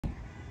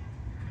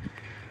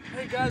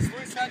Hey guys,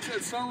 Luis at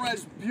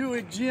Sunrise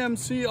Buick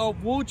GMC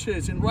of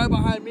Wooches, and right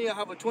behind me I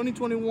have a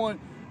 2021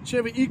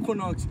 Chevy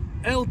Equinox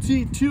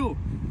LT2.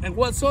 And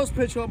what's so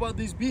special about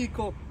this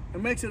vehicle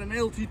and makes it an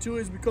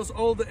LT2 is because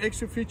all the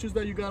extra features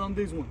that you got on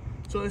this one.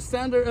 So a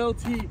standard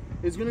LT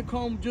is going to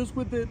come just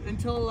with the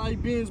intel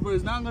light beams, but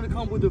it's not going to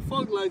come with the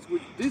fog lights,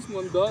 which this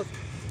one does.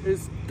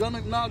 It's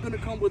not going to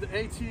come with the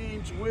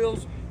 18-inch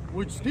wheels,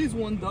 which this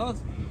one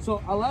does.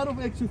 So a lot of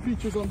extra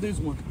features on this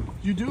one.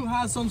 You do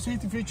have some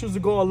safety features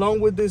to go along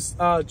with this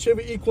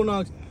Chevy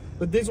Equinox,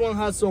 but this one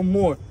has some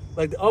more,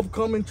 like the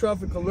upcoming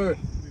traffic alert.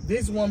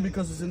 This one,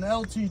 because it's an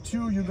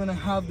LT2, you're gonna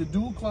have the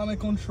dual climate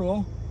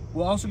control.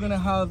 We're also gonna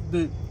have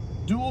the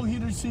dual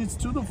heater seats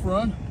to the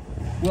front.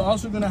 We're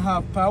also gonna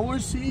have power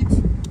seats,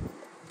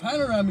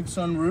 panoramic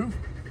sunroof,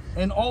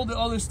 and all the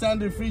other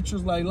standard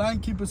features like lane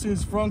keep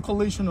assist, front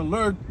collision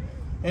alert.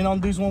 And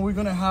on this one, we're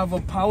gonna have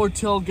a power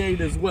tailgate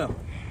as well.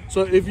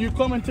 So if you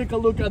come and take a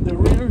look at the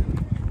rear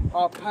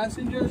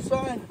passenger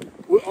side,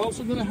 we're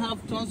also gonna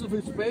have tons of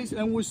space,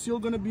 and we're still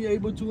gonna be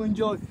able to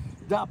enjoy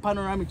that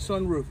panoramic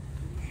sunroof.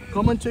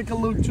 Come and take a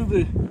look to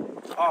the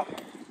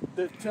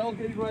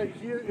tailgate right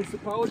here. It's a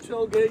power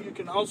tailgate. You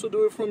can also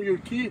do it from your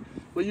key,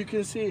 but you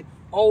can see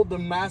all the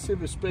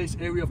massive space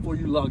area for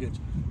your luggage.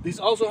 This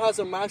also has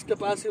a max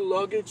capacity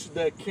luggage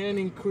that can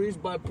increase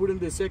by putting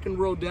the second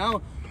row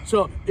down.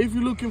 So if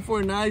you're looking for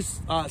a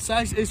nice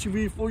size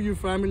SUV for your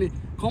family,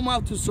 come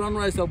out to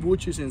Sunrise of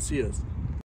Wooches and see us.